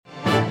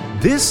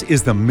This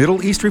is the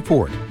Middle East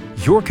Report,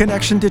 your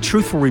connection to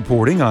truthful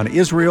reporting on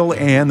Israel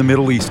and the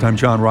Middle East. I'm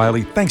John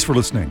Riley. Thanks for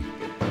listening.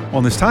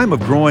 On this time of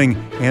growing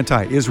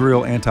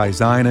anti-Israel,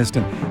 anti-Zionist,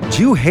 and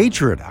Jew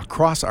hatred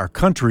across our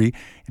country,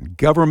 in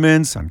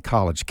governments, on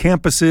college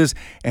campuses,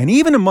 and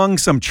even among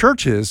some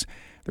churches,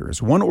 there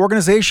is one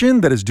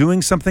organization that is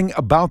doing something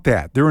about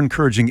that. They're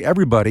encouraging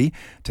everybody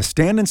to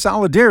stand in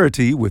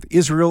solidarity with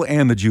Israel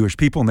and the Jewish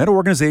people, and that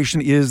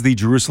organization is the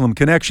Jerusalem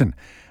Connection.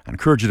 I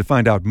encourage you to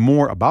find out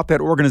more about that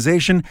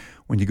organization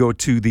when you go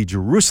to the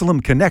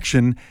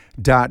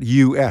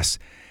JerusalemConnection.us.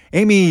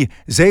 Amy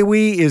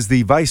Zawi is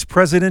the vice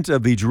president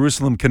of the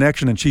Jerusalem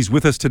Connection, and she's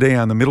with us today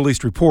on the Middle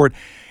East Report.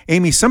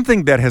 Amy,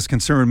 something that has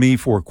concerned me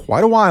for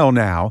quite a while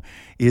now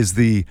is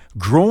the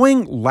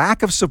growing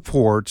lack of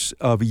support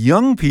of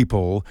young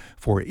people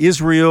for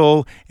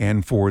Israel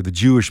and for the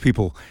Jewish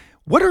people.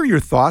 What are your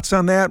thoughts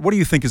on that? What do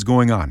you think is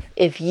going on?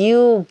 If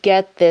you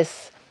get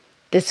this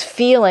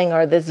feeling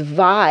or this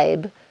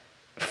vibe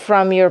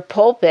from your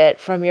pulpit,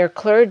 from your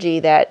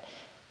clergy, that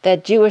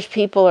Jewish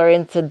people are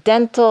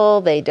incidental,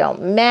 they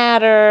don't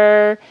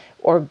matter,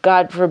 or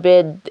God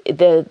forbid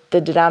the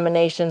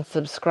denomination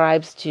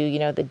subscribes to,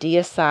 the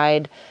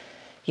deicide,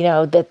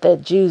 that the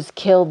Jews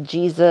killed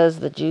Jesus,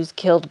 the Jews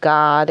killed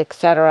God,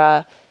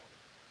 etc.,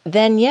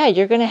 then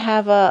you're going to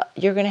have a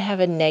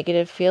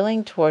negative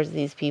feeling towards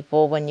these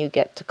people when you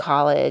get to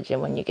college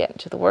and when you get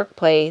into the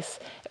workplace,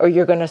 or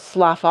you're going to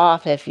slough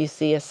off if you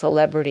see a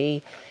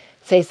celebrity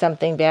say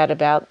something bad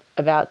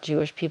about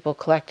Jewish people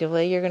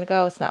collectively. You're going to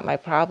go, it's not my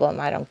problem,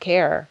 I don't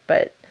care.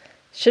 But it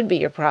should be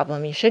your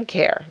problem, you should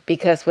care,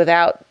 because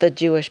without the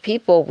Jewish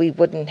people, we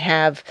wouldn't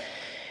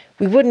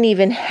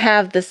even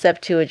have the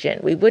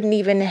Septuagint. We wouldn't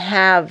even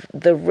have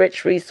the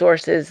rich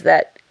resources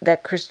that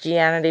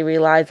Christianity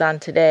relies on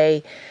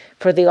today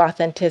for the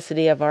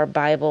authenticity of our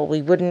Bible.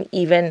 You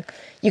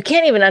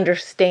can't even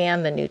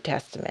understand the New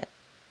Testament.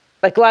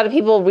 Like, a lot of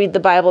people read the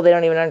Bible, they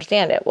don't even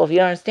understand it. Well, if you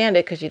don't understand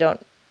it because you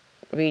don't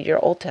read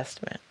your Old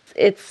Testament.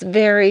 It's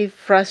very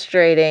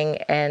frustrating,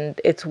 and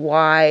it's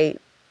why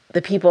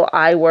the people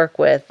I work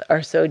with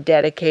are so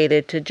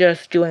dedicated to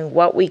just doing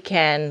what we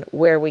can,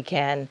 where we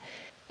can.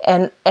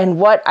 And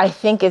what I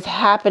think is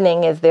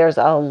happening is there's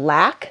a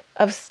lack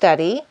of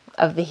study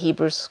of the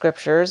Hebrew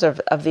Scriptures,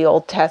 of the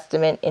Old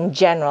Testament in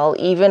general,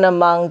 even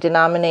among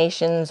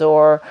denominations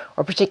or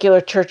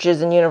particular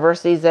churches and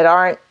universities that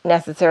aren't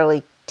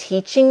necessarily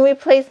teaching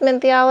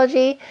replacement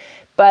theology,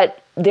 but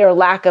their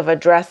lack of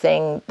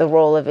addressing the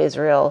role of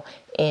Israel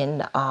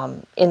in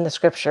the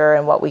Scripture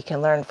and what we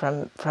can learn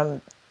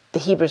from the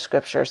Hebrew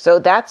Scripture. So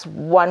that's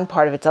one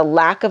part of it. It's a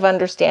lack of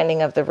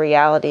understanding of the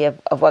reality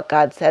of what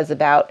God says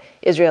about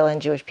Israel and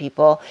Jewish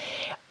people.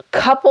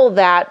 Couple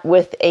that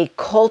with a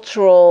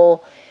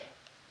cultural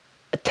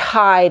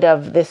tide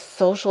of this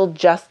social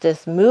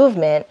justice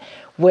movement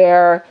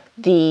where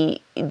the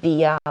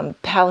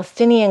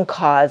Palestinian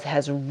cause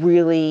has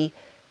really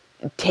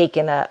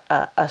taken a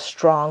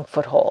strong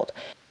foothold.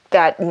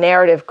 That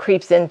narrative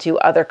creeps into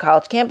other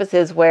college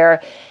campuses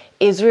where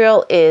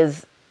Israel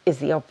is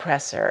the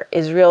oppressor.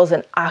 Israel's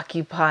an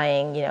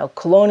occupying,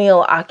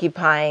 colonial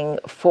occupying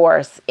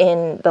force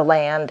in the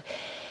land.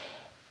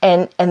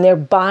 And they're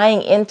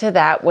buying into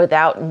that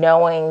without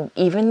knowing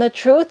even the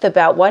truth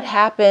about what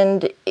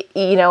happened,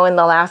 in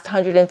the last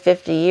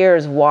 150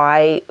 years,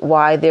 why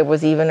there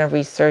was even a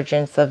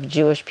resurgence of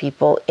Jewish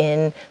people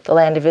in the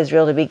land of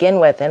Israel to begin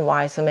with, and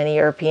why so many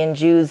European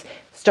Jews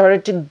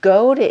started to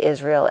go to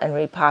Israel and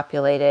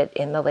repopulate it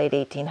in the late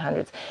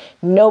 1800s.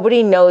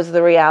 Nobody knows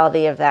the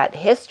reality of that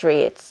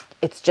history.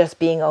 It's just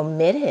being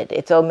omitted.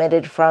 It's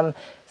omitted from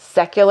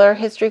secular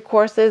history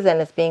courses,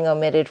 and it's being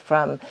omitted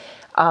from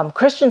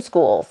Christian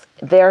schools,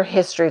 their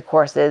history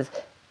courses.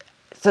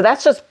 So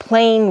that's just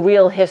plain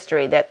real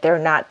history that they're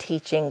not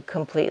teaching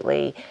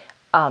completely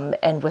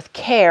and with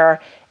care.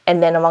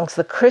 And then amongst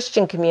the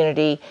Christian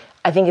community,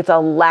 I think it's a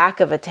lack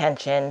of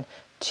attention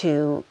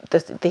to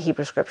the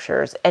Hebrew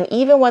Scriptures, and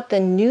even what the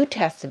New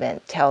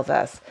Testament tells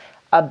us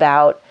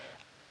about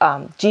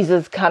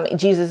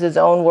Jesus'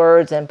 own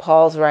words and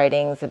Paul's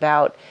writings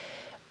about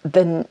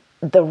the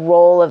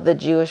role of the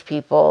Jewish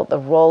people, the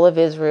role of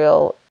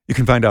Israel. You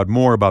can find out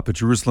more about the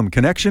Jerusalem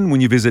Connection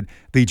when you visit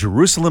the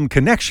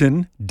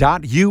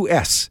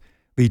JerusalemConnection.us.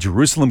 The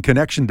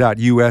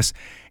JerusalemConnection.us.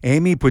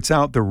 Amy puts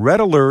out the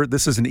red alert.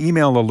 This is an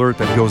email alert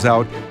that goes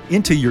out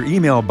into your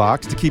email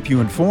box to keep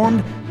you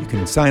informed. You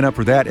can sign up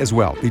for that as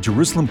well. The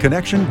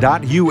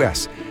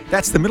JerusalemConnection.us.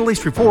 That's the Middle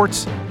East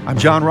Reports. I'm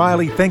John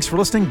Riley. Thanks for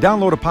listening.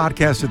 Download a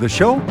podcast of the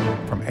show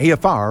from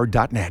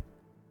AFR.net.